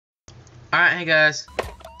Alright, hey guys.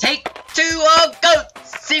 Take 2 of Goat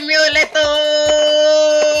Simulator!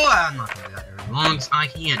 I'm not gonna do that very long, because I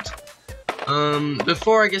can't.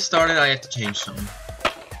 Before I get started, I have to change something.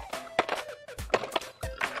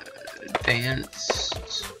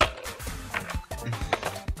 Advanced.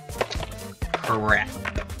 Crap.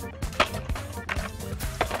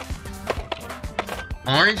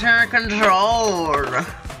 Monitor controller.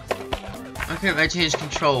 Okay, if I change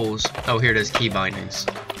controls. Oh, here it is, key bindings.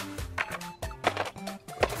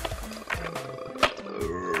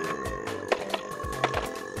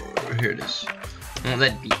 Here it is. Oh,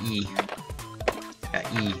 that'd be E.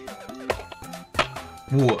 Yeah, E.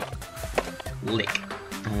 Whoa. Lick.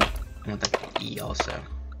 I want that to be E also.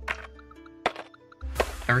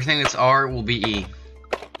 Everything that's R will be E.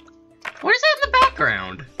 What is that in the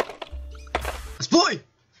background? Let's play!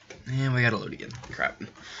 And we gotta load again. Crap.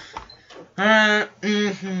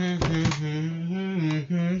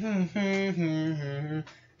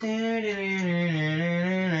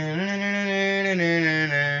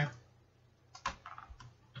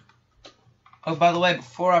 Oh, by the way,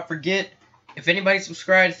 before I forget, if anybody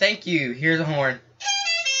subscribed, thank you. Here's a horn.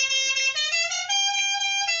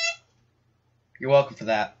 You're welcome for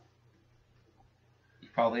that. You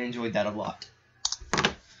probably enjoyed that a lot.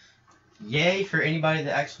 Yay for anybody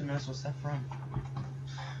that actually knows what's that from.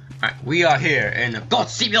 Alright, we are here in the God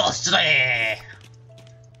Simulator.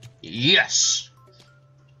 Yes.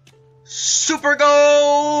 Super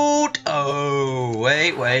Goat. Oh,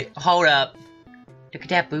 wait. Hold up. Look at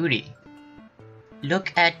that booty.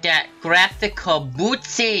 Look at that graphical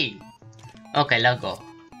booty. Okay, let's go.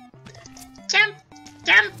 Jump.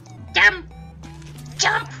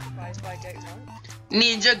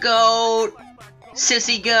 Ninja goat.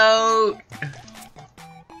 Sissy goat.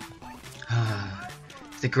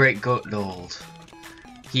 The great goat Lord.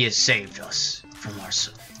 He has saved us from our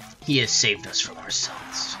sons.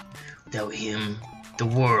 Without him, the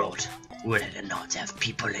world would not have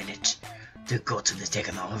people in it. The goats would have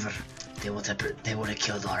taken over. They would have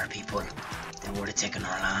killed our people. They would have taken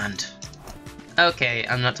our land. Okay,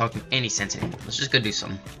 I'm not talking any sense anymore. Let's just go do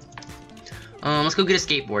something. Let's go get a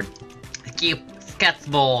skateboard.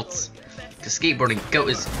 Skateboards. Cause skateboarding goat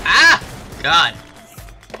is God.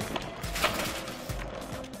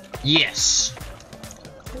 Yes.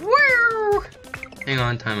 Woo! Hang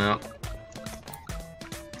on, timeout.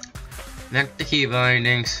 Connect the key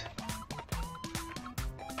bindings.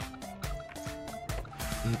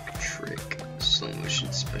 Trick. Slow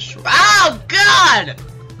motion special. Oh God!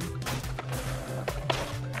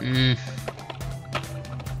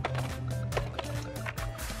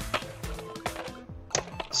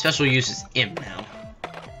 Special use is imp now.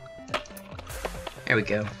 There we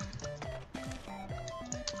go.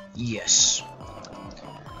 Yes.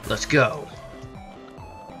 Let's go.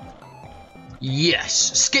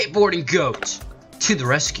 Yes! Skateboarding goat! To the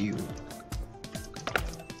rescue.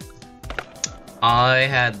 I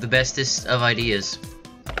had the bestest of ideas.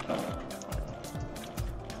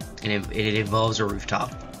 And it involves a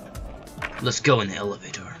rooftop. Let's go in the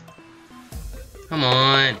elevator. Come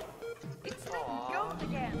on.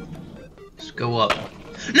 Let's go up.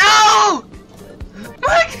 No!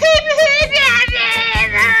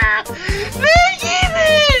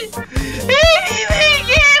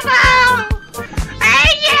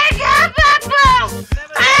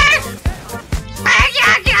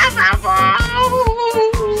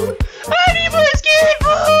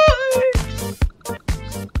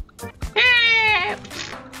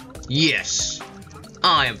 Yes,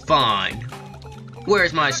 I am fine.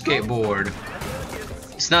 Where's my skateboard?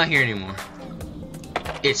 It's not here anymore.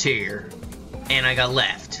 It's here. And I got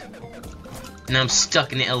left. And I'm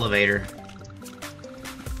stuck in the elevator.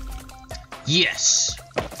 Yes!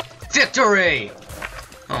 Victory!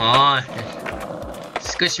 Aw.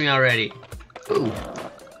 Squish me already. Ooh.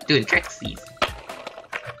 Doing tricksies.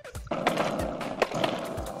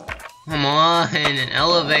 Come on, an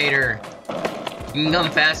elevator. You can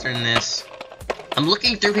come faster than this. I'm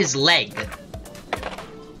looking through his leg.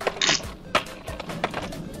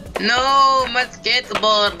 No, my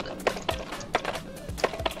skateboard.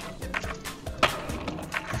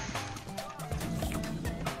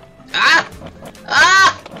 I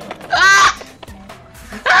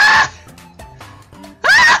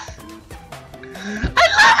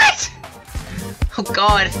love it! Oh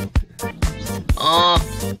God. Oh,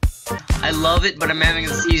 I love it, but I'm having a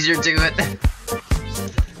seizure to it.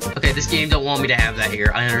 Okay, this game don't want me to have that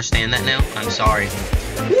here. I understand that now. I'm sorry.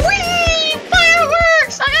 Whee!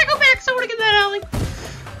 Fireworks! I gotta go back so I wanna get that alley.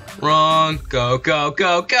 Wrong. Go, go,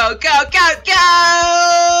 go, go, go, go, go!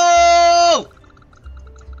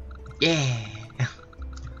 Yeah.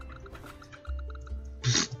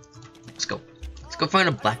 go find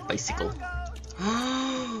a black bicycle.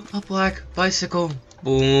 A black bicycle.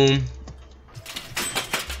 Boom.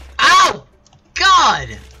 Ow! God!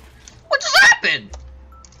 What just happened?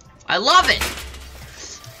 I love it.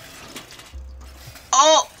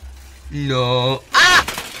 Oh! No. Ah!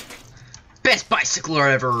 Best bicycler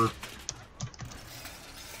ever.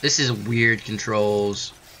 This is weird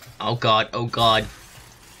controls. Oh god, oh god.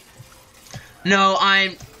 No,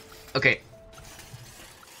 I'm... Okay.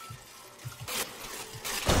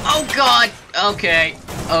 Oh god! Okay,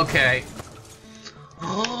 okay.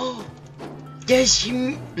 Oh! Yes,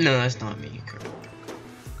 you... No, that's not me.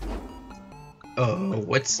 Oh,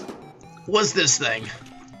 what's this thing?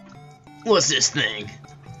 What's this thing?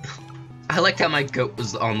 I liked how my goat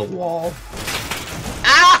was on the wall.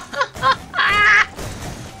 Ah!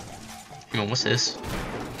 Oh, what's this?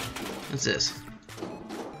 What's this?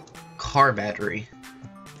 Car battery.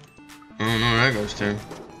 I don't know where that goes to.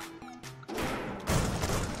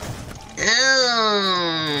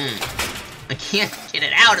 I can't get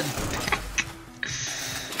it out of the back.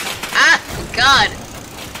 Ah! God!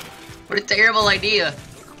 What a terrible idea.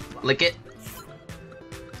 Lick it.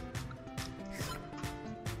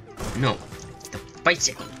 No. The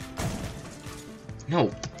bicycle.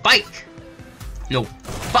 No. Bike! No.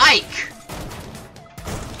 Bike!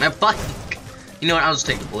 My bike! You know what? I'll just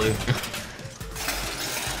take the blue.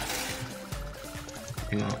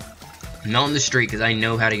 Hang on. I'm not on the street because I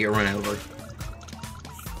know how to get run over.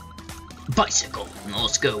 Bicycle. Now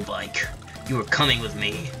let's go, bike. You are coming with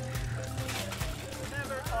me.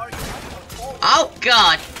 Oh,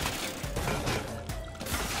 God!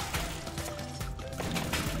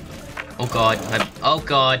 Oh, God. Oh,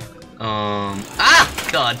 God. Ah!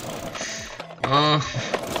 God.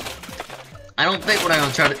 I don't think what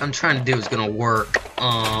I'm trying to do is gonna work.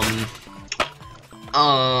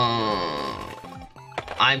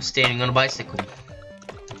 I'm standing on a bicycle.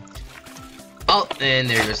 Oh, and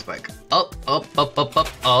there goes the bike. Up, up, up, up, up,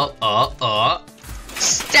 up, up, up.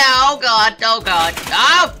 Oh god, oh god.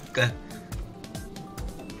 Oh! God.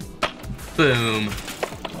 Boom.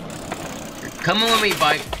 You're coming with me,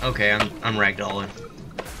 bike. Okay, I'm ragdolling.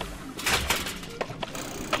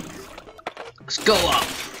 Let's go up.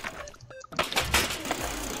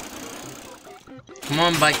 Come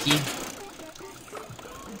on, bikey.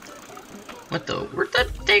 What the? Where'd that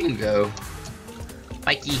thing go?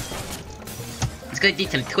 Bikey. Let's go do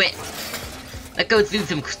some twits. Let's go do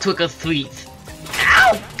some twinkle sweets.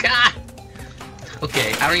 Ow! God!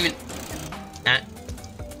 Okay, I don't even...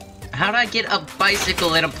 how'd I get a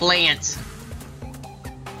bicycle and a plant?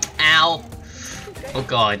 Ow. Oh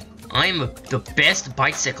god. I'm the best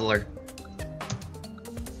bicycler.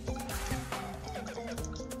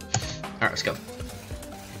 Alright, let's go.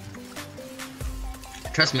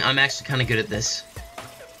 Trust me, I'm actually kind of good at this.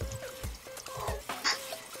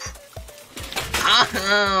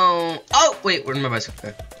 Oh! Oh! Wait, where's my bicycle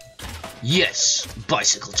go? Yes!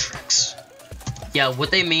 Bicycle tricks. Yeah,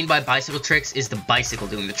 what they mean by bicycle tricks is the bicycle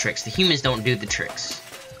doing the tricks. The humans don't do the tricks.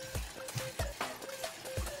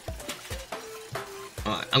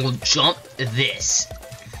 Alright, I'm gonna jump this.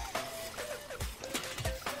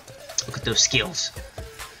 Look at those skills.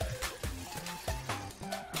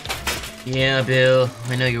 Yeah, Bill,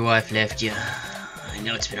 I know your wife left you. I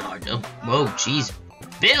know it's been hard though. Whoa, jeez.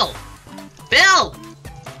 Bill! Bill!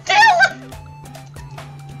 Bill!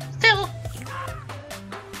 Bill!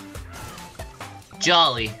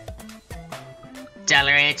 Jolly.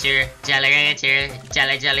 Jolly Rancher, Jolly Rancher,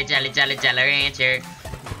 Jolly, Jolly, Jolly, Jolly, Jolly Rancher.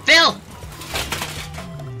 Phil!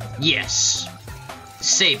 Yes.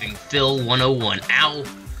 Saving Phil 101. Ow.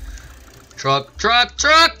 Truck, truck,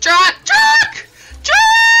 truck, truck, truck!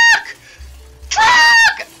 Truck!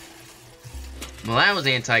 Truck! Well, that was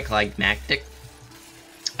anticlimactic.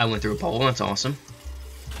 I went through a pole, that's awesome.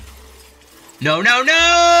 No, no,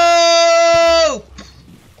 no!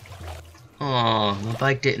 Oh, my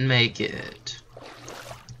bike didn't make it.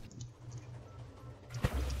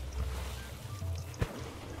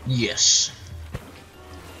 Yes.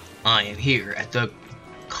 I am here at the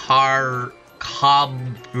Cabretto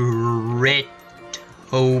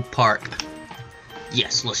Park.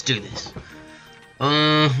 Yes, let's do this.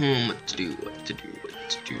 What to do, what to do, what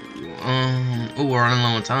to do. Oh, we're running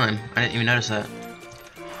low on time. I didn't even notice that.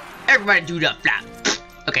 Everybody do that flap.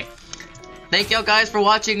 Okay. Thank y'all guys for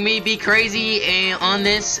watching me be crazy on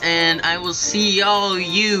this, and I will see all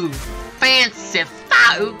you fancy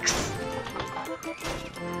folks.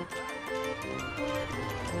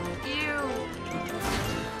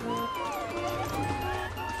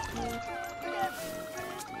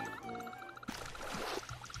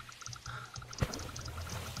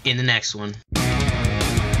 In the next one.